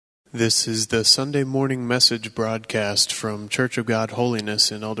This is the Sunday morning message broadcast from Church of God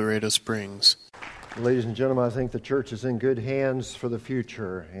Holiness in El Dorado Springs. Ladies and gentlemen, I think the church is in good hands for the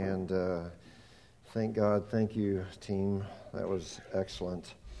future, and thank God, thank you, team. That was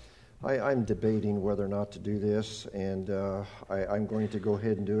excellent. I'm debating whether or not to do this, and I'm going to go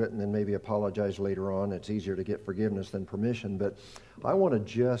ahead and do it and then maybe apologize later on. It's easier to get forgiveness than permission, but I want to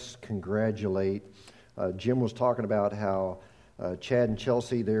just congratulate. Jim was talking about how Chad and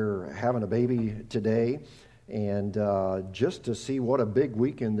Chelsea, they're having a baby today, and just to see what a big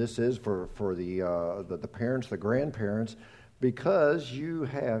weekend this is for the parents, the grandparents, because you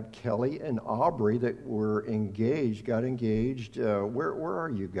have Kelly and Aubrey that were engaged, got engaged. Where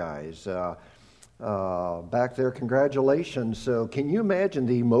are you guys? Back there, congratulations. So can you imagine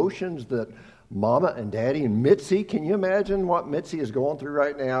the emotions that Mama and Daddy and Mitzi, can you imagine what Mitzi is going through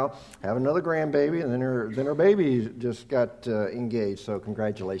right now? Having another grandbaby, and then her baby just got engaged. So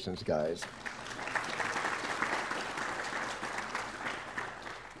congratulations, guys.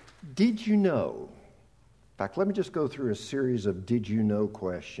 Did you know? In fact, let me just go through a series of did you know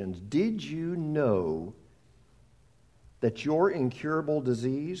questions. Did you know that your incurable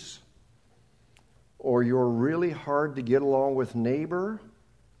disease, or your really hard to get along with neighbor,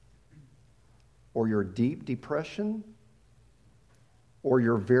 or your deep depression, or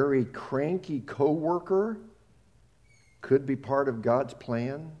your very cranky coworker could be part of God's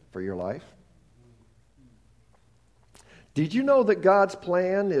plan for your life? Did you know that God's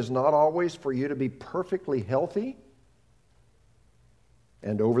plan is not always for you to be perfectly healthy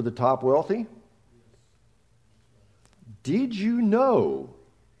and over the top wealthy? Did you know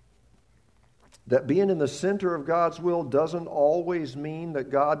that being in the center of God's will doesn't always mean that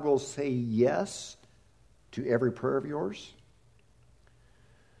God will say yes to every prayer of yours?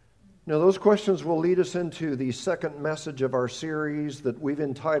 Now, those questions will lead us into the second message of our series that we've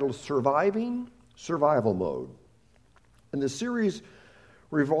entitled Surviving Survival Mode. And the series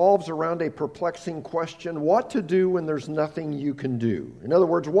revolves around a perplexing question: what to do when there's nothing you can do? In other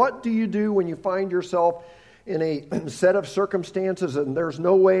words, what do you do when you find yourself in a set of circumstances and there's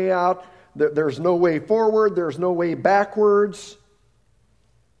no way out? There's no way forward. There's no way backwards.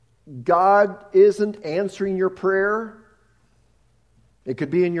 God isn't answering your prayer. It could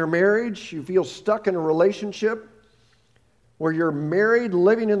be in your marriage. You feel stuck in a relationship where you're married,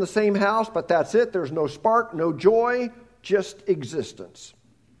 living in the same house, but that's it. There's no spark, no joy, just existence.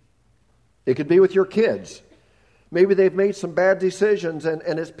 It could be with your kids. Maybe they've made some bad decisions, and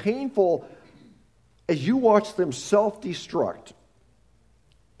it's painful as you watch them self-destruct.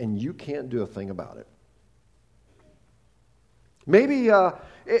 And you can't do a thing about it. Maybe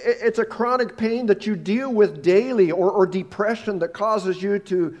it's a chronic pain that you deal with daily, or depression that causes you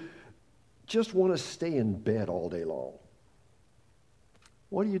to just want to stay in bed all day long.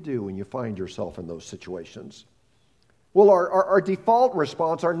 What do you do when you find yourself in those situations? Well, our default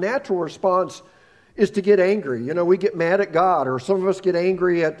response, our natural response, is to get angry. You know, we get mad at God, or some of us get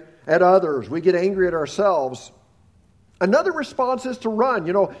angry at others. We get angry at ourselves. Another response is to run.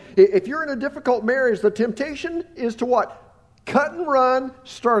 You know, if you're in a difficult marriage, the temptation is to what? Cut and run,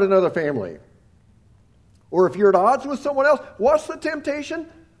 start another family. Or if you're at odds with someone else, what's the temptation?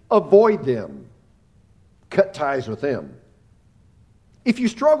 Avoid them. Cut ties with them. If you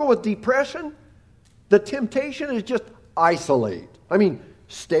struggle with depression, the temptation is just isolate. I mean,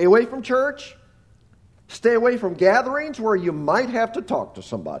 stay away from church. Stay away from gatherings where you might have to talk to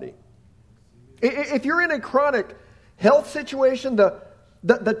somebody. If you're in a chronic health situation,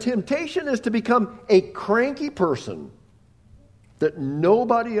 the temptation is to become a cranky person that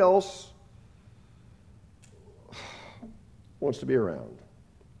nobody else wants to be around.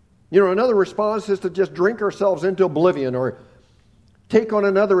 You know, another response is to just drink ourselves into oblivion or take on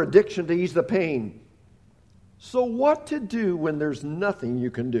another addiction to ease the pain. So what to do when there's nothing you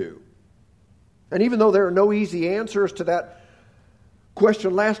can do? And even though there are no easy answers to that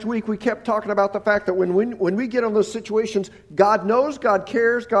question, last week we kept talking about the fact that when we get in those situations, God knows, God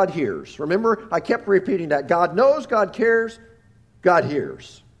cares, God hears. Remember, I kept repeating that. God knows, God cares, God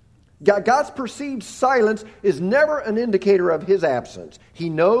hears. God's perceived silence is never an indicator of His absence. He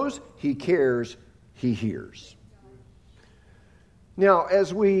knows, He cares, He hears. Now,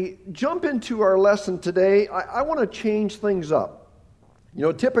 as we jump into our lesson today, I want to change things up. You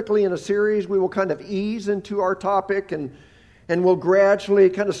know, typically in a series, we will kind of ease into our topic and we'll gradually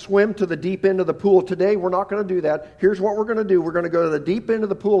kind of swim to the deep end of the pool. Today, we're not going to do that. Here's what we're going to do. We're going to go to the deep end of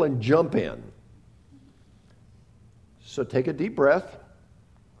the pool and jump in. So take a deep breath.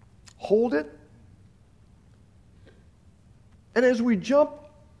 Hold it. And as we jump,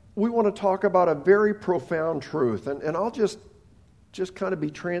 we want to talk about a very profound truth. And I'll just just kind of be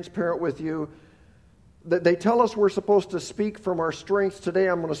transparent with you. They tell us we're supposed to speak from our strengths. Today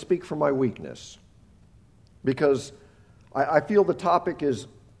I'm going to speak from my weakness, because I feel the topic is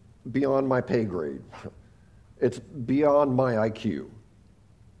beyond my pay grade. It's beyond my IQ.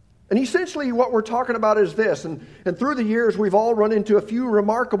 And essentially what we're talking about is this, and through the years we've all run into a few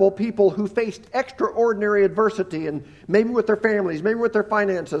remarkable people who faced extraordinary adversity, and maybe with their families, maybe with their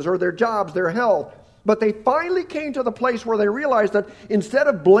finances, or their jobs, their health. But they finally came to the place where they realized that instead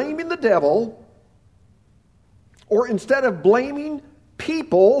of blaming the devil, or instead of blaming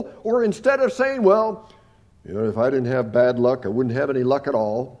people, or instead of saying, well, if I didn't have bad luck, I wouldn't have any luck at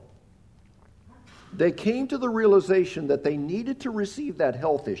all, they came to the realization that they needed to receive that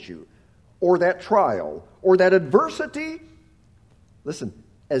health issue, or that trial, or that adversity, listen,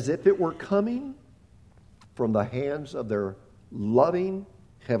 as if it were coming from the hands of their loving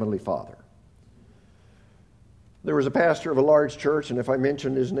Heavenly Father. There was a pastor of a large church, and if I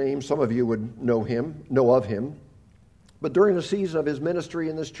mentioned his name, some of you would know of him. But during the season of his ministry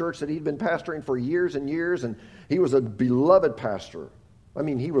in this church that he'd been pastoring for years and years, and he was a beloved pastor. I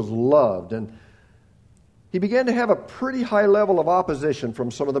mean, he was loved, and he began to have a pretty high level of opposition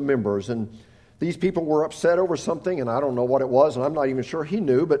from some of the members, and these people were upset over something, and I don't know what it was, and I'm not even sure he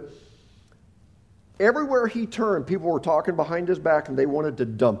knew, but everywhere he turned, people were talking behind his back, and they wanted to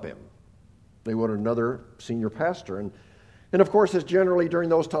dump him. They wanted another senior pastor, and of course, it's generally during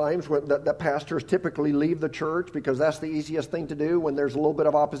those times that pastors typically leave the church, because that's the easiest thing to do when there's a little bit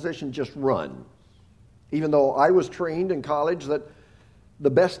of opposition, just run. Even though I was trained in college that the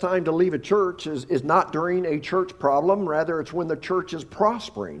best time to leave a church is not during a church problem. Rather, it's when the church is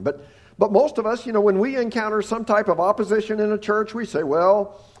prospering. But most of us, when we encounter some type of opposition in a church, we say,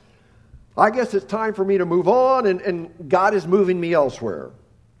 well, I guess it's time for me to move on, and God is moving me elsewhere.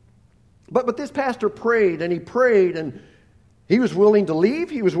 But this pastor prayed, and he was willing to leave,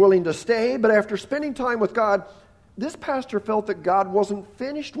 he was willing to stay, but after spending time with God, this pastor felt that God wasn't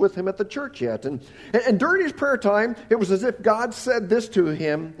finished with him at the church yet. And during his prayer time, it was as if God said this to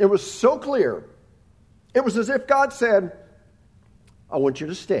him. It was so clear. It was as if God said, I want you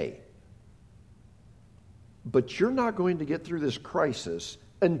to stay. But you're not going to get through this crisis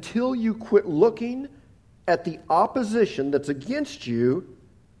until you quit looking at the opposition that's against you,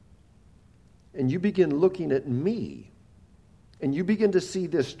 and you begin looking at me. And you begin to see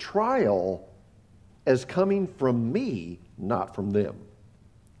this trial as coming from me, not from them.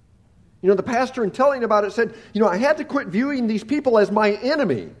 The pastor, in telling about it, said, I had to quit viewing these people as my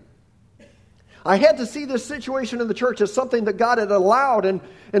enemy. I had to see this situation in the church as something that God had allowed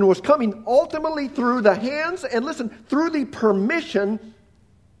and was coming ultimately through the hands, and listen, through the permission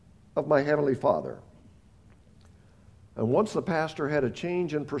of my Heavenly Father. And once the pastor had a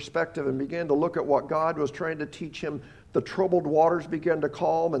change in perspective and began to look at what God was trying to teach him, the troubled waters began to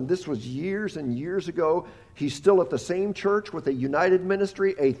calm, and this was years and years ago. He's still at the same church with a united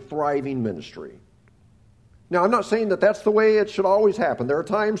ministry, a thriving ministry. Now, I'm not saying that that's the way it should always happen. There are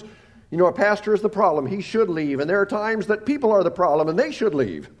times, a pastor is the problem, he should leave, and there are times that people are the problem, and they should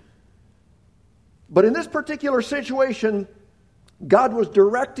leave. But in this particular situation, God was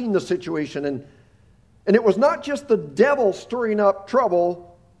directing the situation, and it was not just the devil stirring up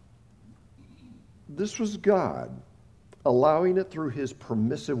trouble. This was God allowing it through his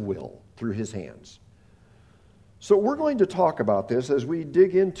permissive will, through his hands. So we're going to talk about this as we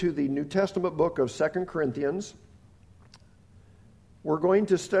dig into the New Testament book of 2 Corinthians. We're going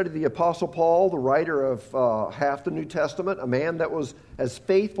to study the Apostle Paul, the writer of half the New Testament, a man that was as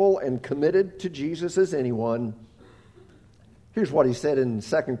faithful and committed to Jesus as anyone. Here's what he said in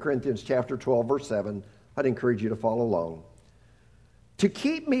 2 Corinthians chapter 12, verse 7. I'd encourage you to follow along. To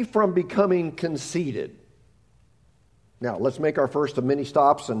keep me from becoming conceited. Now, let's make our first of many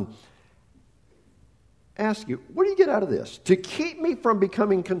stops and ask you, what do you get out of this? To keep me from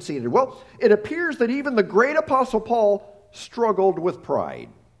becoming conceited. Well, it appears that even the great Apostle Paul struggled with pride,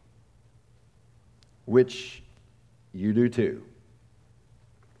 which you do too.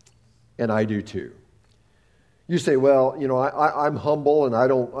 And I do too. You say, well, I'm humble and I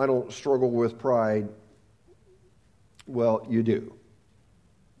don't struggle with pride. Well, you do.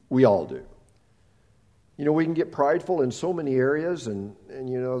 We all do. We can get prideful in so many areas, and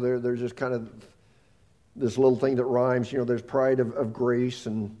there's just kind of this little thing that rhymes. There's pride of grace,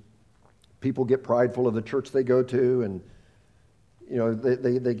 and people get prideful of the church they go to, and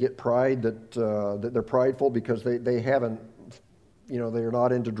they get pride that they're prideful because they haven't, they're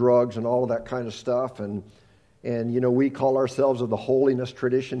not into drugs and all of that kind of stuff, and we call ourselves of the holiness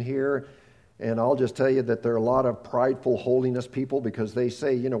tradition here. And I'll just tell you that there are a lot of prideful holiness people because they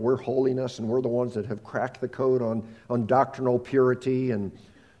say, we're holiness and we're the ones that have cracked the code on doctrinal purity. And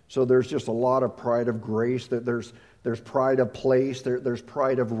so there's just a lot of pride of grace. There's pride of place. There's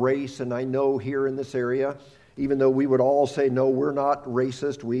pride of race. And I know here in this area, even though we would all say, no, we're not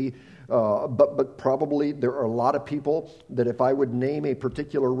racist, but probably there are a lot of people that if I would name a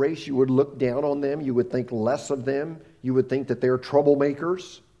particular race, you would look down on them. You would think less of them. You would think that they're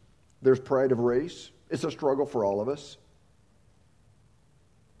troublemakers. There's pride of race. It's a struggle for all of us.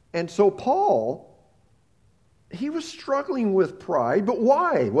 And so Paul, he was struggling with pride, but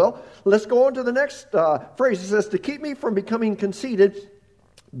why? Well, let's go on to the next phrase. It says, to keep me from becoming conceited,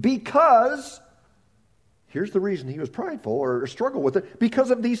 because, here's the reason he was prideful or struggled with it, because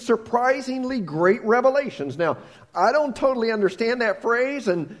of these surprisingly great revelations. Now, I don't totally understand that phrase,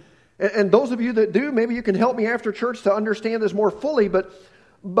 and those of you that do, maybe you can help me after church to understand this more fully,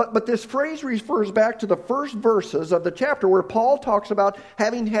 but this phrase refers back to the first verses of the chapter where Paul talks about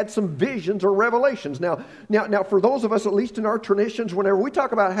having had some visions or revelations. Now, for those of us, at least in our traditions, whenever we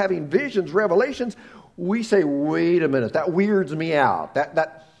talk about having visions, revelations, we say, wait a minute, that weirds me out.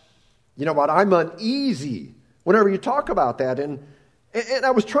 That you know what, I'm uneasy whenever you talk about that. And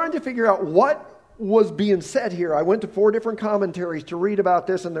I was trying to figure out what was being said here. I went to 4 different commentaries to read about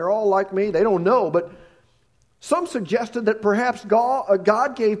this, and they're all like me. They don't know, but some suggested that perhaps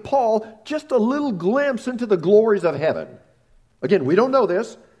God gave Paul just a little glimpse into the glories of heaven. Again, we don't know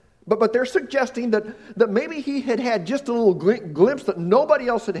this, but they're suggesting that maybe he had just a little glimpse that nobody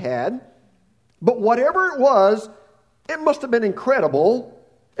else had had. But whatever it was, it must have been incredible.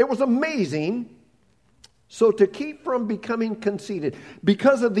 It was amazing. So to keep from becoming conceited,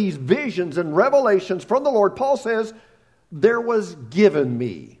 because of these visions and revelations from the Lord, Paul says, there was given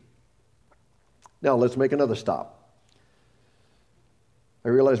me. Now, let's make another stop. I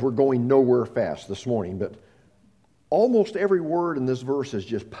realize we're going nowhere fast this morning, but almost every word in this verse is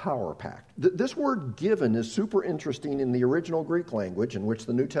just power-packed. This word given is super interesting in the original Greek language in which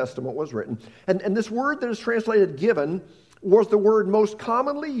the New Testament was written. And this word that is translated given was the word most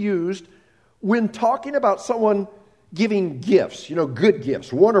commonly used when talking about someone giving gifts, good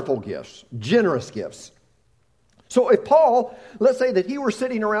gifts, wonderful gifts, generous gifts. So if Paul, let's say that he were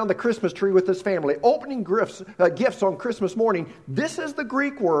sitting around the Christmas tree with his family, opening gifts on Christmas morning, this is the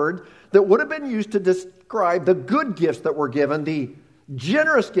Greek word that would have been used to describe the good gifts that were given, the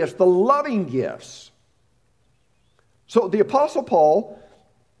generous gifts, the loving gifts. So the Apostle Paul,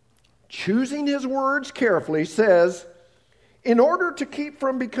 choosing his words carefully, says, in order to keep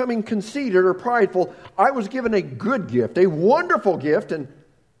from becoming conceited or prideful, I was given a good gift, a wonderful gift. And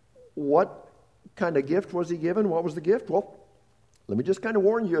what kind of gift was he given? What was the gift? Well, let me just kind of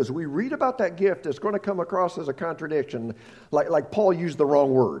warn you, as we read about that gift, it's going to come across as a contradiction, like Paul used the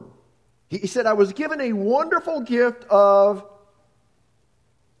wrong word. He said, I was given a wonderful gift of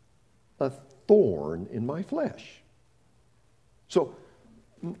a thorn in my flesh. So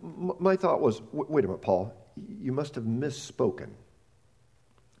my thought was, wait a minute, Paul, you must have misspoken.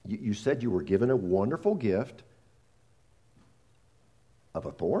 You said you were given a wonderful gift of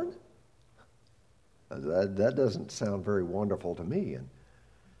a thorn? That doesn't sound very wonderful to me.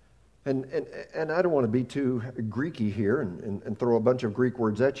 And I don't want to be too Greeky here and throw a bunch of Greek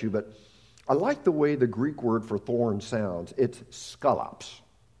words at you, but I like the way the Greek word for thorn sounds. It's skalops.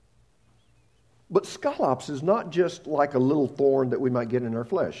 But skalops is not just like a little thorn that we might get in our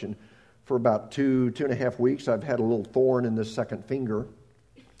flesh. And for about 2.5 weeks, I've had a little thorn in this second finger.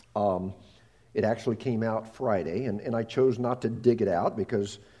 It actually came out Friday, and I chose not to dig it out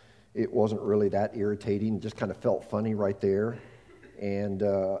because it wasn't really that irritating. It just kind of felt funny right there. And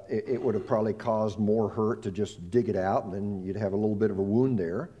it would have probably caused more hurt to just dig it out, and then you'd have a little bit of a wound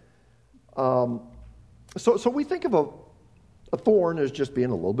there. So we think of a thorn as just being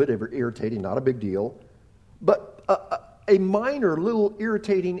a little bit irritating, not a big deal. But a minor little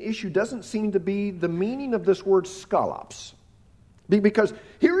irritating issue doesn't seem to be the meaning of this word skalops. Because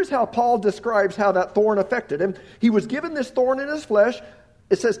here's how Paul describes how that thorn affected him. He was given this thorn in his flesh.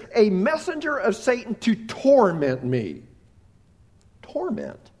 It says, a messenger of Satan to torment me.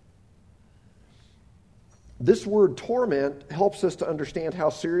 Torment. This word torment helps us to understand how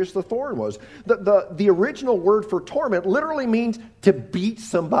serious the thorn was. The original word for torment literally means to beat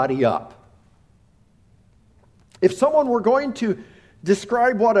somebody up. If someone were going to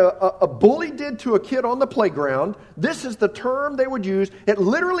describe what a bully did to a kid on the playground, this is the term they would use. It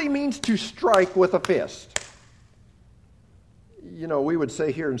literally means to strike with a fist. We would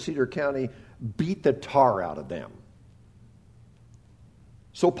say here in Cedar County, beat the tar out of them.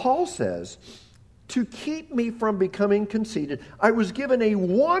 So Paul says, to keep me from becoming conceited, I was given a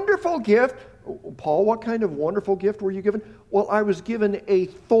wonderful gift, Paul, what kind of wonderful gift were you given? Well, I was given a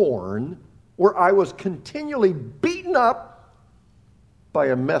thorn where I was continually beaten up by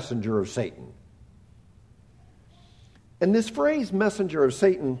a messenger of Satan. And this phrase, messenger of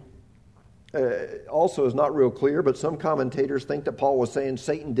Satan, also is not real clear, but some commentators think that Paul was saying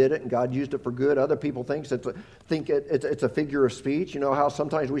Satan did it and God used it for good. Other people think it's a figure of speech. You know how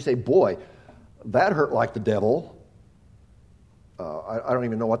sometimes we say, boy, that hurt like the devil. I don't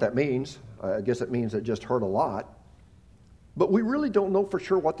even know what that means. I guess it means it just hurt a lot. But we really don't know for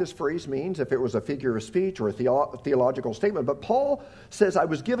sure what this phrase means, if it was a figure of speech or a theological statement. But Paul says, I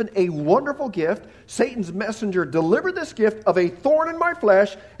was given a wonderful gift. Satan's messenger delivered this gift of a thorn in my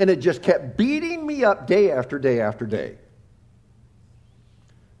flesh, and it just kept beating me up day after day after day.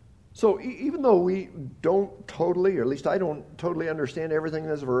 So even though we don't totally, or at least I don't totally understand everything in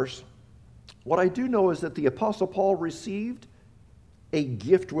this verse, what I do know is that the Apostle Paul received a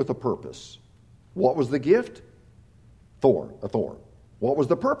gift with a purpose. What was the gift? A thorn. What was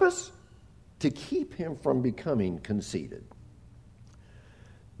the purpose? To keep him from becoming conceited.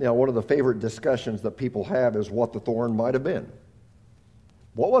 Now, one of the favorite discussions that people have is what the thorn might have been.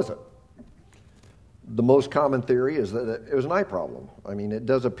 What was it? The most common theory is that it was an eye problem. I mean, it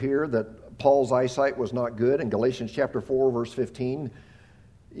does appear that Paul's eyesight was not good. In Galatians chapter 4, verse 15,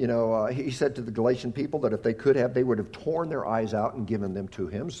 he said to the Galatian people that if they could have, they would have torn their eyes out and given them to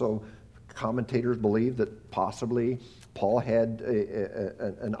him. So commentators believe that possibly Paul had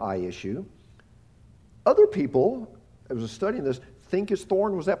an eye issue. Other people, I was studying this, think his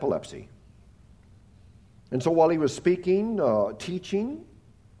thorn was epilepsy. And so while he was speaking, teaching,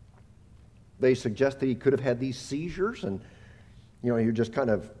 they suggest that he could have had these seizures, and he would just kind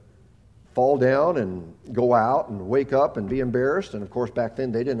of fall down and go out and wake up and be embarrassed. And of course, back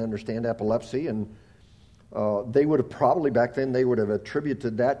then they didn't understand epilepsy, and they would have probably back then they would have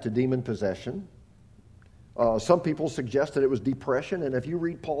attributed that to demon possession. Some people suggest that it was depression, and if you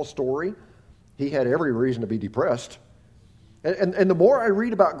read Paul's story, he had every reason to be depressed. And the more I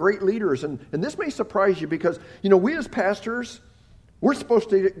read about great leaders, and this may surprise you because, we as pastors, we're supposed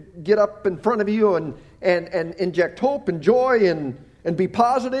to get up in front of you and inject hope and joy and be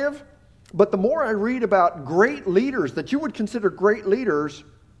positive. But the more I read about great leaders that you would consider great leaders,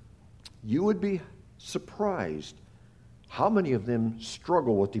 you would be surprised how many of them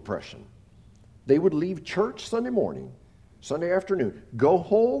struggle with depression. They would leave church Sunday morning, Sunday afternoon, go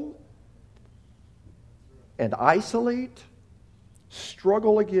home and isolate,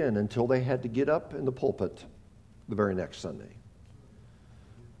 struggle again until they had to get up in the pulpit the very next Sunday.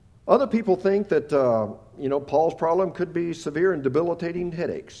 Other people think that, Paul's problem could be severe and debilitating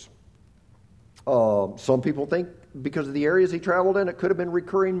headaches. Some people think because of the areas he traveled in, it could have been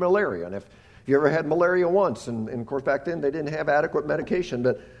recurring malaria. And if you ever had malaria once, and of course back then they didn't have adequate medication,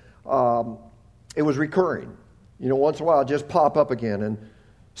 but it was recurring. Once in a while, just pop up again. And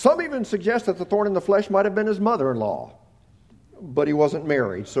some even suggest that the thorn in the flesh might have been his mother-in-law. But he wasn't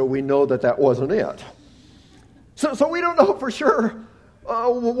married, so we know that wasn't it. So we don't know for sure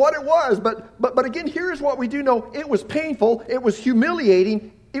what it was. But again, here's what we do know. It was painful. It was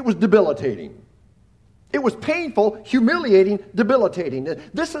humiliating. It was debilitating. It was painful, humiliating, debilitating.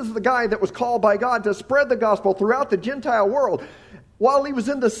 This is the guy that was called by God to spread the gospel throughout the Gentile world. While he was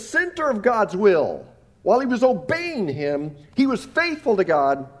in the center of God's will, while he was obeying him, he was faithful to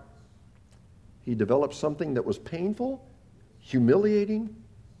God. He developed something that was painful, humiliating,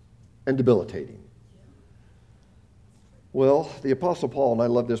 and debilitating. Well, the Apostle Paul, and I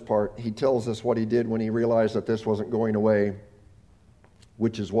love this part, he tells us what he did when he realized that this wasn't going away,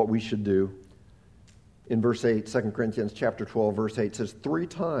 which is what we should do. In verse 8, 2 Corinthians chapter 12, verse 8 says, 3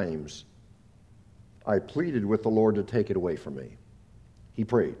 times I pleaded with the Lord to take it away from me. He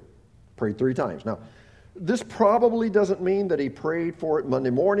prayed 3 times. Now, this probably doesn't mean that he prayed for it Monday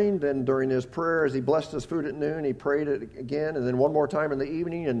morning, then during his prayer as he blessed his food at noon, he prayed it again, and then one more time in the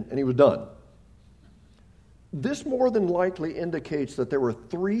evening, and he was done. This more than likely indicates that there were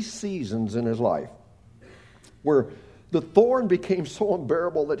 3 seasons in his life where the thorn became so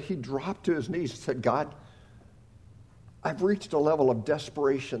unbearable that he dropped to his knees and said, God, I've reached a level of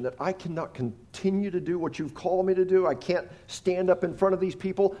desperation that I cannot continue to do what you've called me to do. I can't stand up in front of these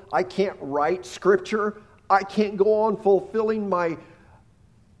people. I can't write scripture. I can't go on fulfilling my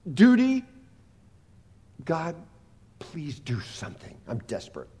duty. God, please do something. I'm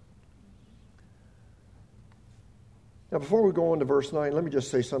desperate. Now, before we go on to verse 9, let me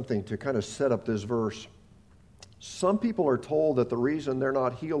just say something to kind of set up this verse. Some people are told that the reason they're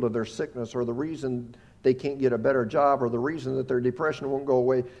not healed of their sickness, or the reason they can't get a better job, or the reason that their depression won't go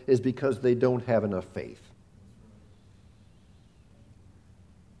away is because they don't have enough faith.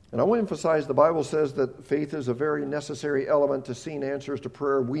 And I want to emphasize the Bible says that faith is a very necessary element to seeing answers to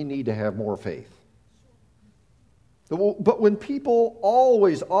prayer. We need to have more faith. But when people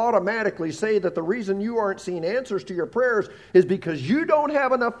always automatically say that the reason you aren't seeing answers to your prayers is because you don't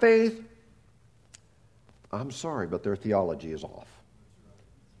have enough faith, I'm sorry, but their theology is off.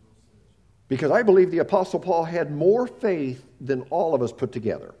 Because I believe the Apostle Paul had more faith than all of us put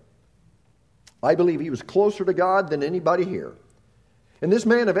together. I believe he was closer to God than anybody here. And this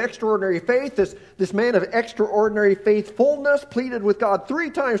man of extraordinary faith, this man of extraordinary faithfulness, pleaded with God 3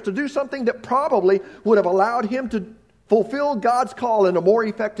 times to do something that probably would have allowed him to fulfill God's call in a more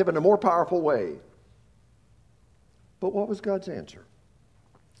effective and a more powerful way. But what was God's answer?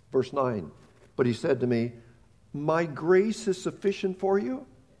 Verse 9, but he said to me, my grace is sufficient for you,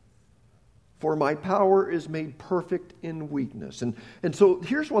 for my power is made perfect in weakness. And so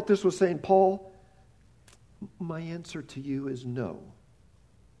here's what this was saying, Paul, my answer to you is no.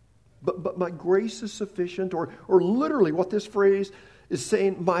 But my grace is sufficient, or literally what this phrase is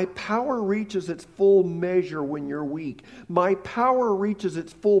saying, my power reaches its full measure when you're weak. My power reaches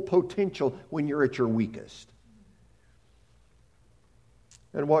its full potential when you're at your weakest.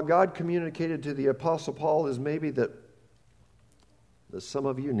 And what God communicated to the Apostle Paul is maybe that some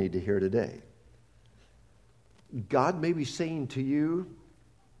of you need to hear today. God may be saying to you,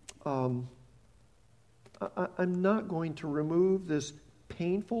 I'm not going to remove this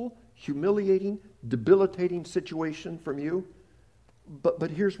painful, humiliating, debilitating situation from you.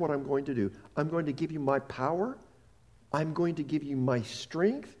 But here's what I'm going to do. I'm going to give you my power. I'm going to give you my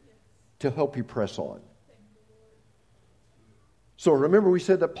strength to help you press on. So remember we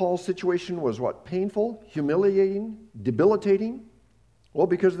said that Paul's situation was what? Painful, humiliating, debilitating. Well,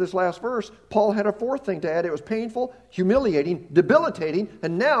 because of this last verse, Paul had a 4th thing to add. It was painful, humiliating, debilitating,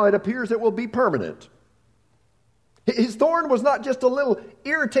 and now it appears it will be permanent. His thorn was not just a little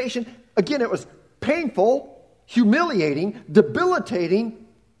irritation. Again, it was painful, humiliating, debilitating,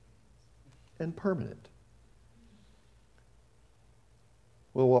 and permanent.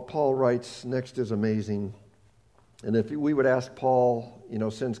 Well, what Paul writes next is amazing. And if we would ask Paul,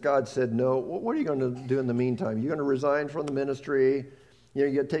 since God said no, what are you going to do in the meantime? You're going to resign from the ministry?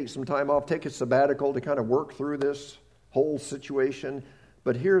 You're going to take some time off, take a sabbatical to kind of work through this whole situation?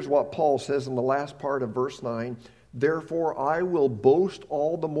 But here's what Paul says in the last part of verse 9. Therefore, I will boast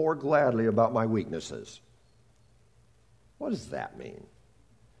all the more gladly about my weaknesses. What does that mean?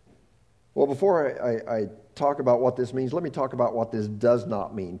 Well, before I talk about what this means, let me talk about what this does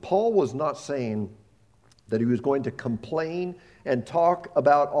not mean. Paul was not saying that he was going to complain and talk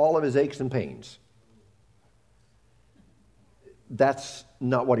about all of his aches and pains. That's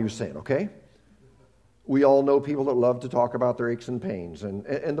not what he was saying, okay? We all know people that love to talk about their aches and pains.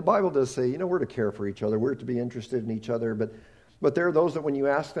 And the Bible does say, we're to care for each other. We're to be interested in each other. But there are those that when you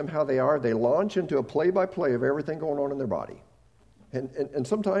ask them how they are, they launch into a play-by-play of everything going on in their body. And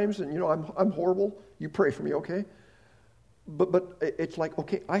sometimes, I'm horrible. You pray for me, okay? But it's like,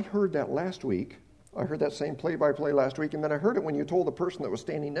 okay, I heard that last week. I heard that same play-by-play last week. And then I heard it when you told the person that was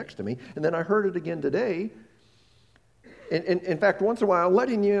standing next to me. And then I heard it again today. And in fact, once in a while, I'm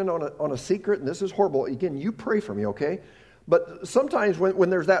letting you in on a secret, and this is horrible. Again, you pray for me, okay? But sometimes when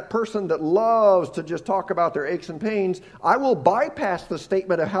there's that person that loves to just talk about their aches and pains, I will bypass the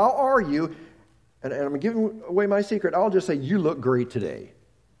statement of how are you, and I'm giving away my secret. I'll just say, you look great today.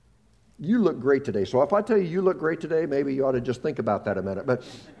 You look great today. So if I tell you look great today, maybe you ought to just think about that a minute. But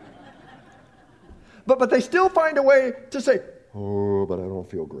they still find a way to say, oh, but I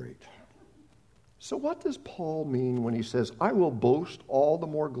don't feel great. So what does Paul mean when he says, I will boast all the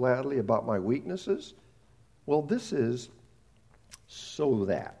more gladly about my weaknesses? Well, this is so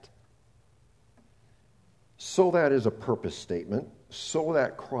that. So that is a purpose statement. So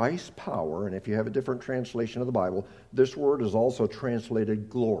that Christ's power, and if you have a different translation of the Bible, this word is also translated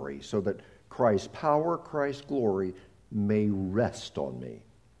glory, so that Christ's power, Christ's glory may rest on me.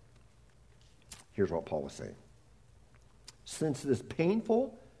 Here's what Paul was saying. Since this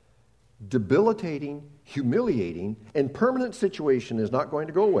painful, debilitating, humiliating, and permanent situation is not going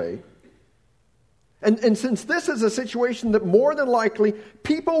to go away, and since this is a situation that more than likely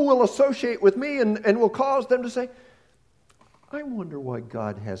people will associate with me and will cause them to say, I wonder why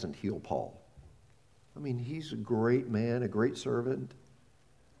God hasn't healed Paul. I mean, he's a great man, a great servant.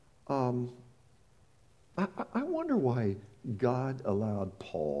 I wonder why God allowed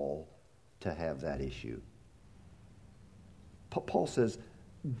Paul to have that issue. Paul says,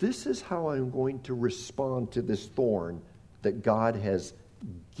 this is how I'm going to respond to this thorn that God has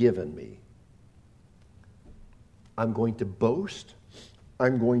given me. I'm going to boast.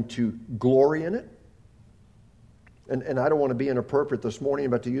 I'm going to glory in it. And I don't want to be inappropriate this morning,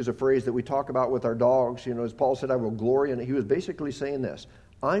 but to use a phrase that we talk about with our dogs, as Paul said, I will glory in it. He was basically saying this: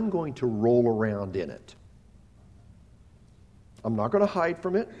 I'm going to roll around in it. I'm not going to hide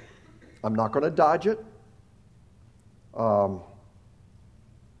from it. I'm not going to dodge it.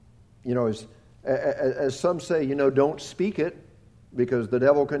 As some say, don't speak it because the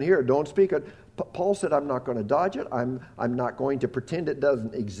devil can hear it. Don't speak it. Paul said, I'm not going to dodge it. I'm not going to pretend it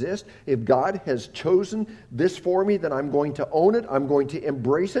doesn't exist. If God has chosen this for me, then I'm going to own it. I'm going to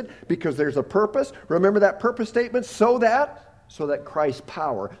embrace it because there's a purpose. Remember that purpose statement? So that Christ's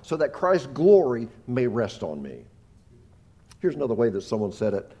power, so that Christ's glory may rest on me. Here's another way that someone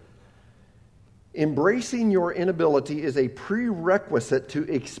said it. Embracing your inability is a prerequisite to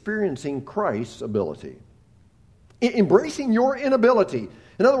experiencing Christ's ability. Embracing your inability.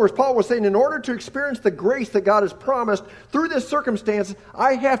 In other words, Paul was saying, in order to experience the grace that God has promised through this circumstance,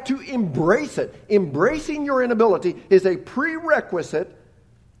 I have to embrace it. Embracing your inability is a prerequisite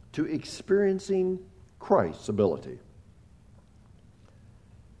to experiencing Christ's ability.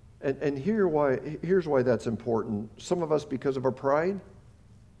 And here's why that's important. Some of us, because of our pride,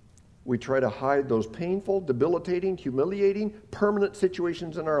 we try to hide those painful, debilitating, humiliating, permanent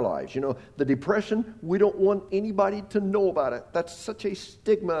situations in our lives. The depression, we don't want anybody to know about it. That's such a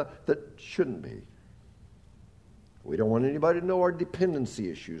stigma that shouldn't be. We don't want anybody to know our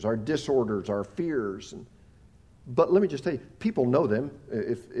dependency issues, our disorders, our fears. But let me just tell you, people know them.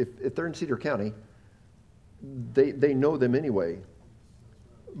 If they're in Cedar County, they know them anyway.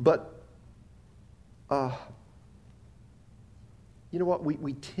 But you know what?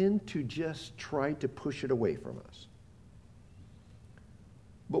 We tend to just try to push it away from us.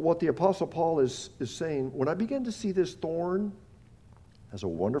 But what the Apostle Paul is saying, when I begin to see this thorn as a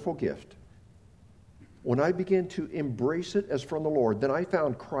wonderful gift, when I begin to embrace it as from the Lord, then I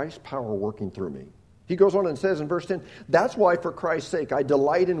found Christ's power working through me. He goes on and says in verse 10, that's why for Christ's sake I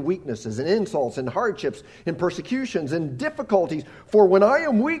delight in weaknesses and insults and hardships and persecutions and difficulties. For when I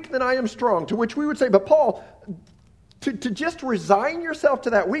am weak, then I am strong. To which we would say, but Paul, to just resign yourself to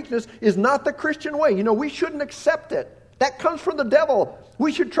that weakness is not the Christian way. We shouldn't accept it. That comes from the devil.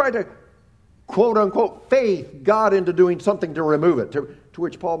 We should try to, quote unquote, faith God into doing something to remove it. To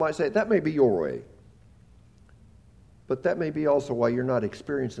which Paul might say, that may be your way. But that may be also why you're not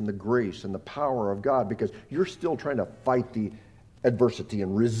experiencing the grace and the power of God, because you're still trying to fight the adversity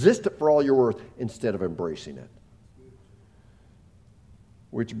and resist it for all you're worth instead of embracing it.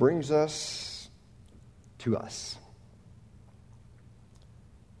 Which brings us to us.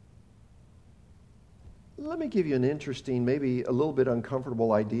 Let me give you an interesting, maybe a little bit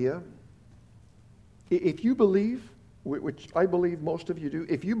uncomfortable idea. If you believe, which I believe most of you do,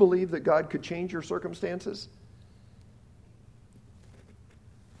 if you believe that God could change your circumstances,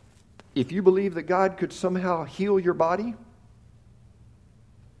 if you believe that God could somehow heal your body,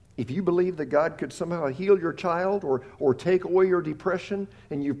 if you believe that God could somehow heal your child or take away your depression,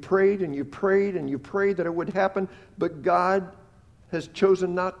 and you prayed and you prayed and you prayed that it would happen, but God has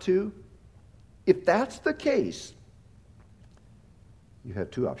chosen not to, if that's the case, you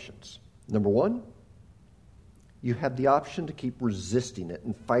have two options. Number one, you have the option to keep resisting it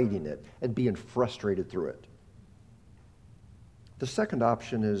and fighting it and being frustrated through it. The second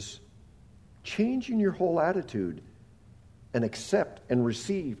option is changing your whole attitude and accept and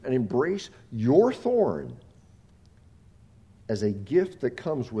receive and embrace your thorn as a gift that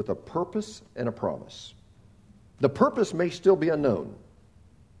comes with a purpose and a promise. The purpose may still be unknown,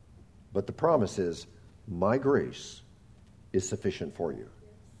 but the promise is, my grace is sufficient for you.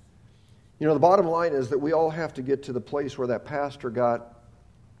 The bottom line is that we all have to get to the place where that pastor got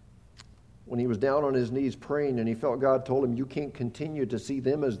when he was down on his knees praying and he felt God told him, you can't continue to see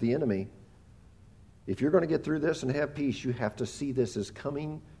them as the enemy. If you're going to get through this and have peace, you have to see this as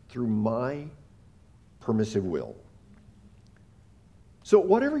coming through my permissive will. So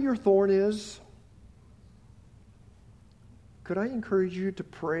whatever your thorn is, could I encourage you to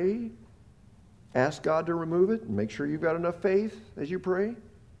pray, ask God to remove it, and make sure you've got enough faith as you pray?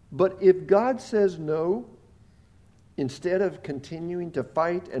 But if God says no, instead of continuing to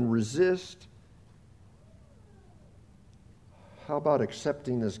fight and resist, how about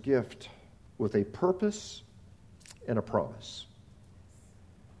accepting this gift with a purpose and a promise?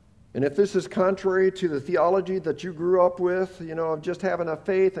 And if this is contrary to the theology that you grew up with, of just have enough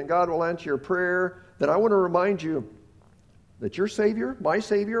faith and God will answer your prayer, then I want to remind you that your Savior, my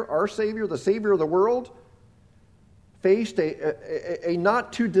Savior, our Savior, the Savior of the world, faced a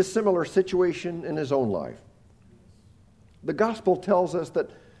not too dissimilar situation in his own life. The gospel tells us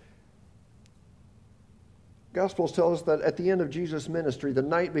that Gospels tell us that at the end of Jesus' ministry, the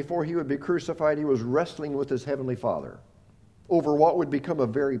night before he would be crucified, he was wrestling with his heavenly Father over what would become a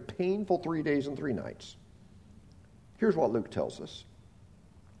very painful 3 days and 3 nights. Here's what Luke tells us.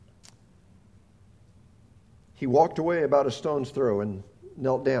 He walked away about a stone's throw and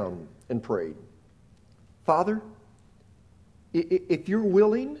knelt down and prayed. Father, if you're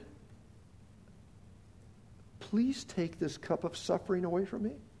willing, please take this cup of suffering away from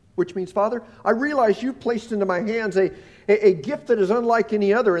me. Which means, Father, I realize you've placed into my hands a gift that is unlike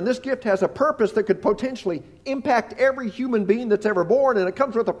any other, and this gift has a purpose that could potentially impact every human being that's ever born, and it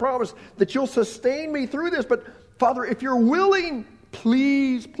comes with a promise that you'll sustain me through this. But, Father, if you're willing,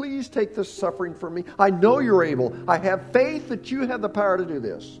 please take this suffering from me. I know you're able. I have faith that you have the power to do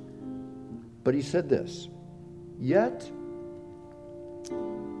this. But he said this, yet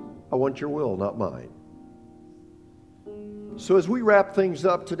I want your will, not mine. So as we wrap things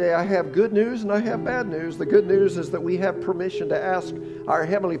up today, I have good news and I have bad news. The good news is that we have permission to ask our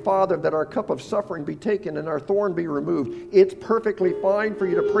Heavenly Father that our cup of suffering be taken and our thorn be removed. It's perfectly fine for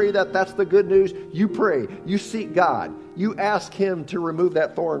you to pray that. That's the good news. You pray. You seek God. You ask Him to remove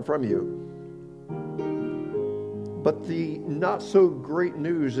that thorn from you. But the not so great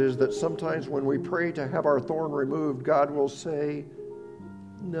news is that sometimes when we pray to have our thorn removed, God will say,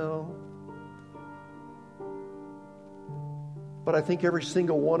 no. But I think every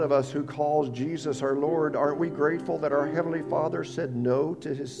single one of us who calls Jesus our Lord, aren't we grateful that our Heavenly Father said no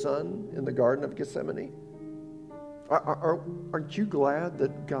to His Son in the Garden of Gethsemane? Aren't you glad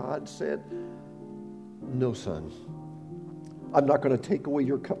that God said, no, Son, I'm not going to take away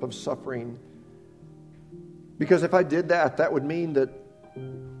your cup of suffering? Because if I did that, that would mean that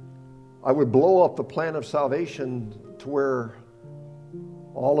I would blow up the plan of salvation to where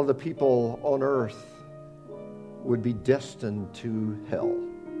all of the people on earth would be destined to hell.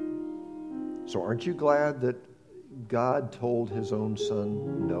 So aren't you glad that God told His own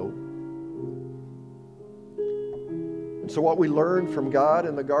Son no? And so what we learned from God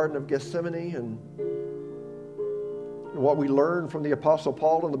in the Garden of Gethsemane and what we learn from the Apostle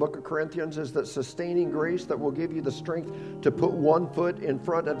Paul in the book of Corinthians is that sustaining grace that will give you the strength to put one foot in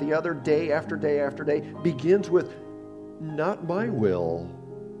front of the other day after day after day begins with, not my will,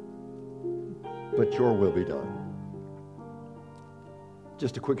 but your will be done.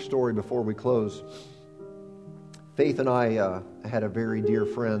 Just a quick story before we close. Faith and I had a very dear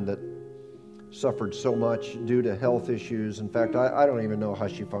friend that suffered so much due to health issues. In fact, I don't even know how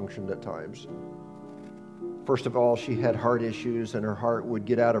she functioned at times. First of all, she had heart issues, and her heart would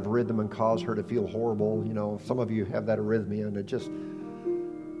get out of rhythm and cause her to feel horrible. You know, some of you have that arrhythmia, and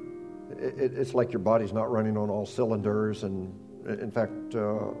it's like your body's not running on all cylinders. And in fact,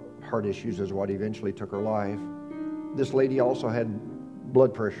 heart issues is what eventually took her life. This lady also had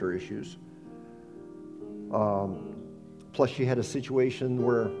blood pressure issues. Plus, she had a situation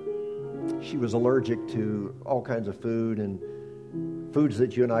where she was allergic to all kinds of food and foods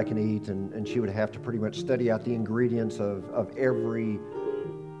that you and I can eat, and she would have to pretty much study out the ingredients of every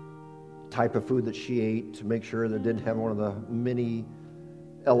type of food that she ate to make sure that it didn't have one of the many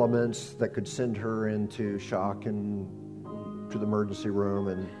elements that could send her into shock and to the emergency room.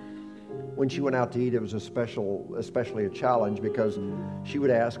 And when she went out to eat, it was especially a challenge, because she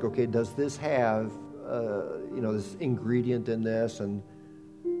would ask, okay, does this have this ingredient in this? And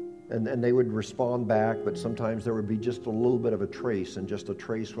they would respond back, but sometimes there would be just a little bit of a trace, and just a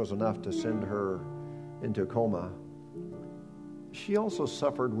trace was enough to send her into a coma. She also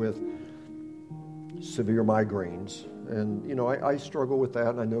suffered with severe migraines. And, I struggle with that,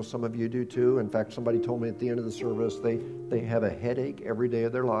 and I know some of you do too. In fact, somebody told me at the end of the service they have a headache every day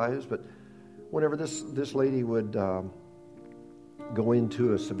of their lives. But whenever this lady would go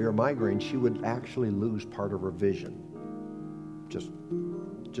into a severe migraine, she would actually lose part of her vision.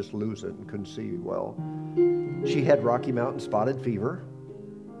 Just lose it and couldn't see well. She had Rocky Mountain spotted fever.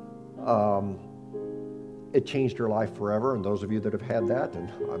 It changed her life forever, and those of you that have had that, and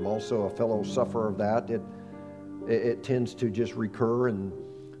I'm also a fellow sufferer of that, it tends to just recur and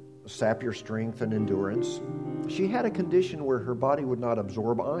sap your strength and endurance. She had a condition where her body would not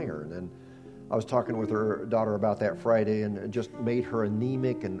absorb iron, and I was talking with her daughter about that Friday, and it just made her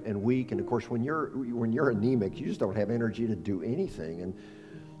anemic and weak. And of course, when you're anemic, you just don't have energy to do anything. And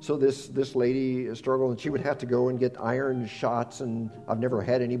so this lady struggled, and she would have to go and get iron shots, and I've never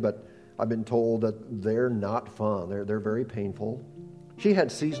had any, but I've been told that they're not fun. They're very painful. She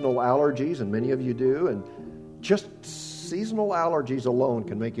had seasonal allergies, and many of you do, and just seasonal allergies alone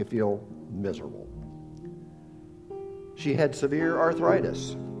can make you feel miserable. She had severe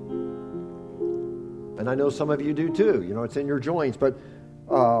arthritis. And I know some of you do too. It's in your joints. But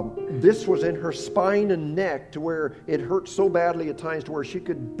This was in her spine and neck to where it hurt so badly at times to where she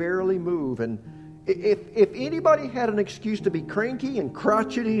could barely move. And if anybody had an excuse to be cranky and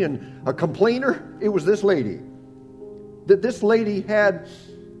crotchety and a complainer, it was this lady. That this lady had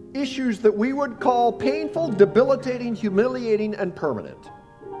issues that we would call painful, debilitating, humiliating, and permanent.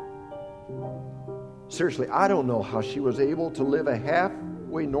 Seriously, I don't know how she was able to live a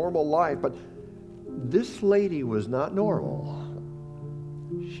halfway normal life, but this lady was not normal.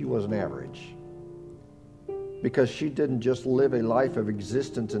 She wasn't average. Because she didn't just live a life of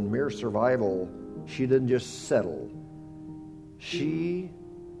existence and mere survival. She didn't just settle. She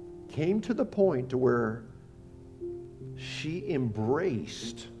came to the point to where she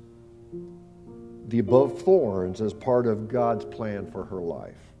embraced the above thorns as part of God's plan for her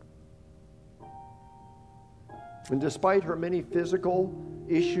life. And despite her many physical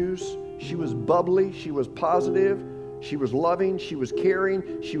issues, she was bubbly, she was positive, she was loving, she was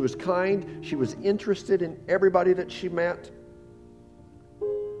caring, she was kind, she was interested in everybody that she met.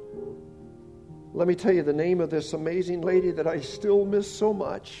 Let me tell you the name of this amazing lady that I still miss so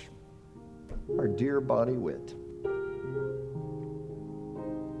much. Our dear Bonnie Witt.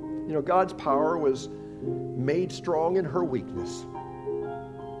 You know, God's power was made strong in her weakness.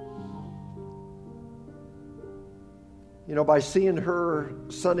 You know, by seeing her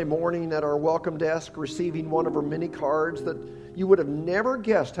Sunday morning at our welcome desk, receiving one of her many cards, that you would have never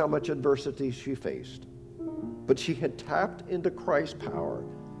guessed how much adversity she faced. But she had tapped into Christ's power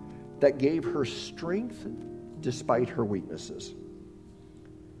that gave her strength despite her weaknesses.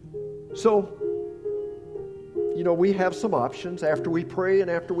 So, you know, we have some options after we pray and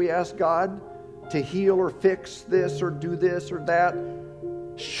after we ask God to heal or fix this or do this or that.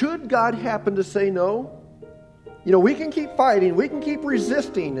 Should God happen to say no, you know, we can keep fighting, we can keep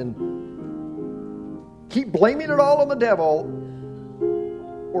resisting and keep blaming it all on the devil,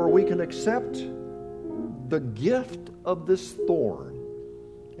 or we can accept the gift of this thorn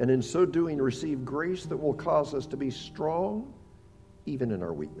and in so doing receive grace that will cause us to be strong even in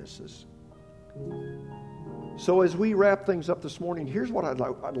our weaknesses. So as we wrap things up this morning, here's what I'd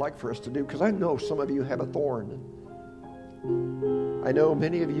like for us to do, because I know some of you have a thorn. I know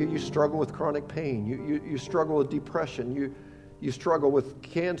many of you struggle with chronic pain. You struggle with depression. You struggle with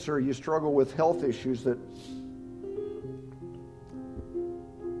cancer. You struggle with health issues that...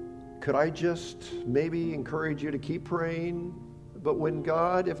 Could I just maybe encourage you to keep praying? But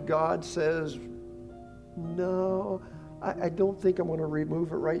if God says, no, I don't think I'm going to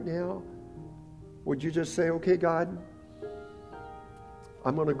remove it right now, would you just say, okay, God,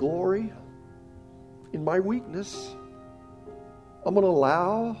 I'm going to glory in my weakness. I'm going to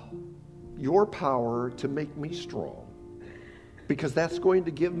allow your power to make me strong, because that's going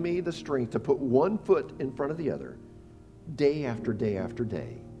to give me the strength to put one foot in front of the other day after day after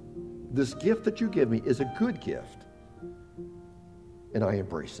day. This gift that you give me is a good gift, and I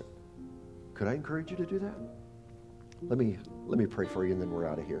embrace it. Could I encourage you to do that? Let me pray for you, and then we're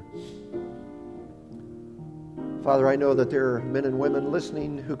out of here. Father, I know that there are men and women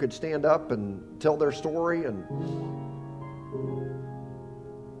listening who could stand up and tell their story, and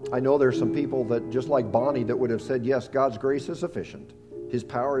I know there's some people that, just like Bonnie, that would have said, yes, God's grace is sufficient. His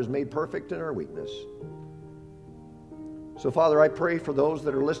power is made perfect in our weakness. So, Father, I pray for those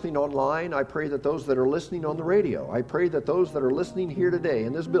that are listening online. I pray that those that are listening on the radio. I pray that those that are listening here today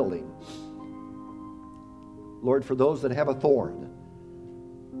in this building, Lord, for those that have a thorn,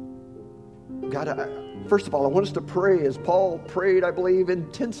 God, first of all, I want us to pray as Paul prayed, I believe,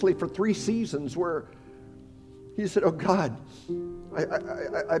 intensely for 3 seasons, where he said, oh God,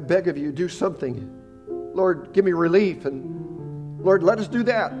 I beg of you, do something. Lord, give me relief. And Lord, let us do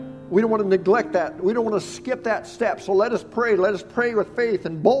that. We don't want to neglect that. We don't want to skip that step. So let us pray. Let us pray with faith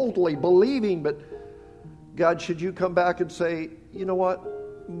and boldly believing. But God, should you come back and say, you know what?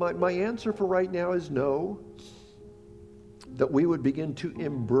 My answer for right now is no. That we would begin to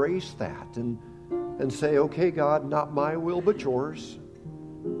embrace that and say, okay, God, not my will but yours.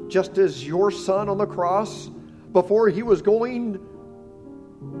 Just as your Son on the cross, before he was going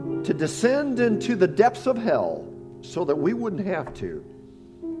to descend into the depths of hell so that we wouldn't have to,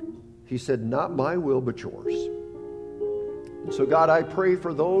 he said, not my will but yours. And so, God, I pray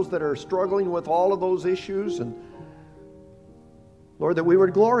for those that are struggling with all of those issues, and Lord, that we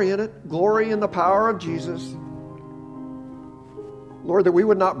would glory in it, glory in the power of Jesus. Lord, that we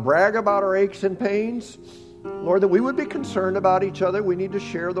would not brag about our aches and pains. Lord, that we would be concerned about each other. We need to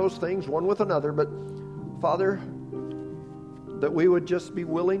share those things one with another. But, Father, that we would just be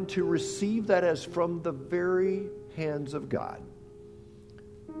willing to receive that as from the very hands of God.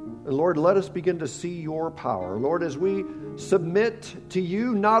 And Lord, let us begin to see your power. Lord, as we submit to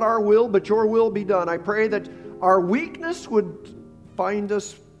you, not our will, but your will be done, I pray that our weakness would find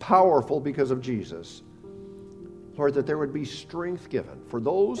us powerful because of Jesus. Lord, that there would be strength given for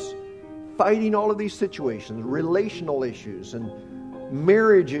those fighting all of these situations, relational issues and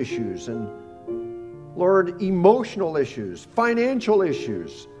marriage issues and, Lord, emotional issues, financial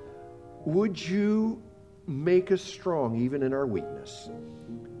issues. Would you make us strong even in our weakness?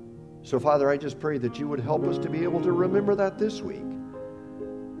 So, Father, I just pray that you would help us to be able to remember that this week.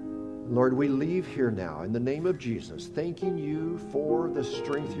 Lord, we leave here now in the name of Jesus, thanking you for the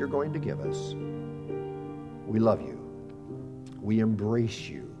strength you're going to give us. We love you. We embrace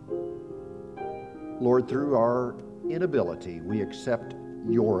you. Lord, through our inability, we accept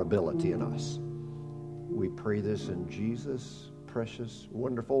your ability in us. We pray this in Jesus' precious,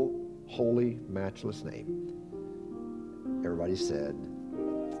 wonderful, holy, matchless name. Everybody said,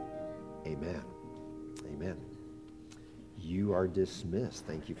 amen. Amen. You are dismissed.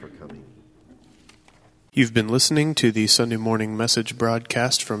 Thank you for coming. You've been listening to the Sunday morning message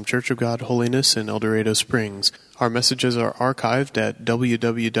broadcast from Church of God Holiness in El Dorado Springs. Our messages are archived at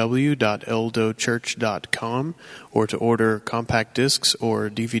www.eldochurch.com, or to order compact discs or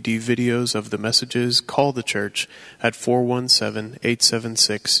DVD videos of the messages, call the church at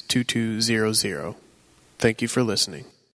 417-876-2200. Thank you for listening.